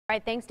All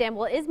right, thanks, Dan.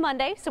 Well, it is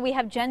Monday, so we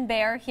have Jenn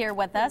Bare here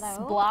with us,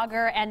 Hello.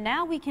 blogger, and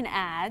now we can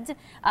add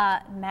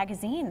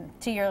magazine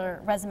to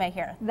your resume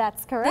here.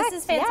 That's correct.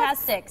 This is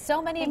fantastic. Yes.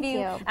 So many Thank of you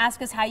you ask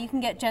us how you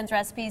can get Jenn's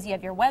recipes. You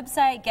have your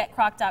website,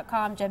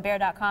 getcrock.com,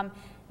 jennbare.com.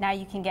 Now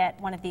you can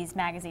get one of these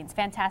magazines.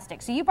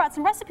 Fantastic. So you brought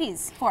some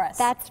recipes for us.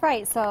 That's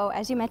right. So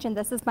as you mentioned,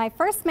 this is my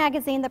first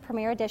magazine, the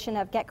premiere edition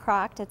of Get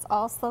Crocked. It's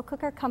all slow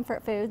cooker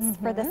comfort foods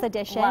for this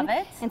edition. Love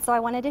it. And so I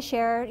wanted to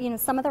share,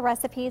 some of the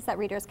recipes that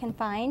readers can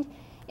find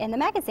in the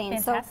magazine.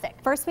 Fantastic.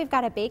 So first we've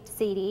got a baked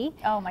ziti.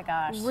 Oh my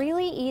gosh.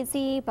 Really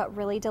easy, but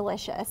really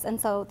delicious. And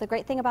so the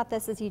great thing about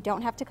this is you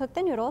don't have to cook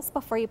the noodles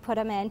before you put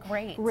them in.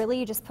 Great. Really,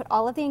 you just put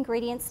all of the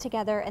ingredients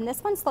together. And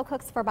this one slow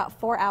cooks for about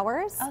 4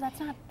 hours. Oh, that's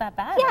not that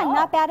bad Yeah, at all.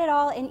 not bad at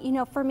all.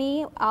 And for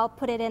me, I'll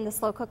put it in the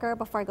slow cooker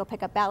before I go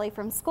pick up Bally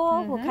from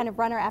school. We'll kind of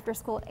run our after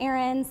school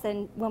errands,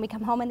 and when we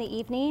come home in the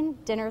evening,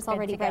 dinner's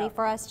already ready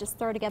for us. Just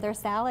throw together a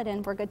salad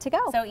and we're good to go.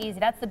 So easy.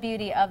 That's the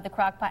beauty of the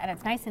crock pot, and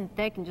it's nice and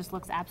thick and just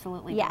looks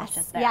absolutely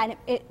delicious there. Yeah, and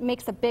it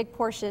makes a big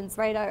portions,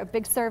 right? A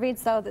big serving,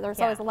 so there's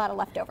always a lot of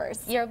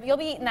leftovers. You'll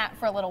be eating that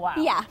for a little while.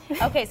 Yeah.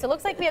 Okay, so it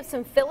looks like we have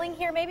some filling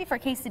here maybe for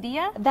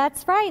quesadilla.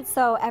 That's right.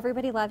 So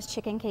everybody loves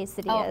chicken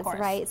quesadillas, of course.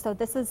 right? So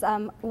this is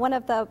one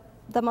of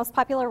the most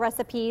popular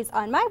recipes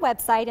on my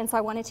website, and so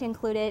I wanted to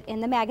include it in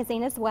the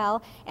magazine as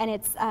well. And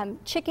it's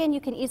chicken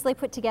you can easily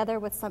put together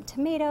with some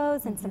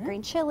tomatoes and some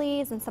green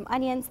chilies and some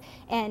onions,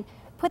 and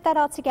put that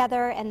all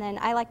together, and then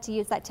I like to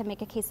use that to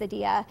make a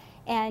quesadilla.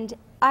 And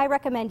I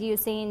recommend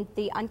using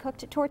the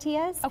uncooked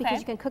tortillas because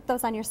you can cook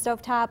those on your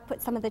stovetop,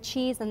 put some of the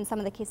cheese and some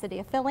of the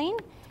quesadilla filling,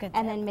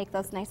 and then make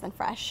those nice and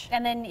fresh.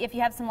 And then if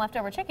you have some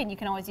leftover chicken, you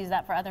can always use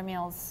that for other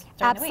meals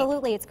during the week.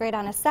 Absolutely. It's great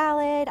on a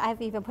salad.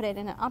 I've even put it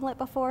in an omelet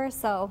before,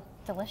 so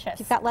delicious. if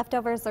you've got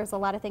leftovers, there's a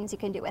lot of things you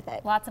can do with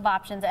it. Lots of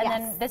options. And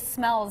then this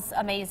smells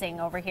amazing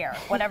over here.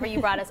 Whatever you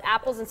brought us,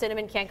 apples and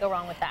cinnamon, can't go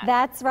wrong with that.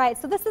 That's right.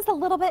 So this is a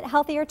little bit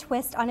healthier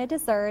twist on a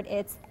dessert.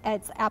 It's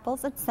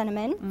apples and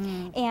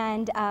cinnamon,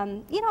 and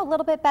a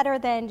little bit better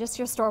than just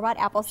your store-bought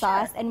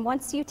applesauce. Sure. And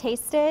once you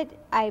taste it,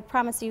 I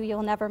promise you,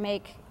 you'll never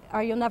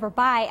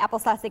buy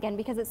applesauce again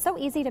because it's so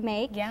easy to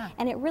make. Yeah.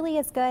 And it really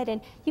is good. And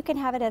you can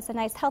have it as a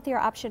nice, healthier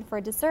option for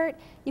a dessert.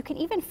 You can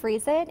even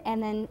freeze it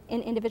and then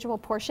in individual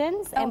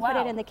portions and put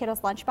it in the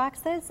kiddos' lunch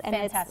boxes. And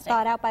it's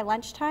thawed out by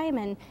lunchtime,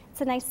 and it's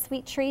a nice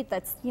sweet treat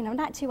that's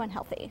not too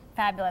unhealthy.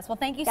 Fabulous. Well,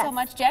 thank you so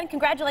much, Jenn.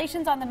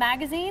 Congratulations on the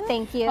magazine.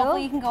 Thank you.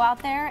 Hopefully you can go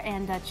out there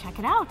and check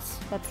it out.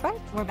 That's right.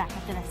 We're back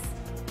after this.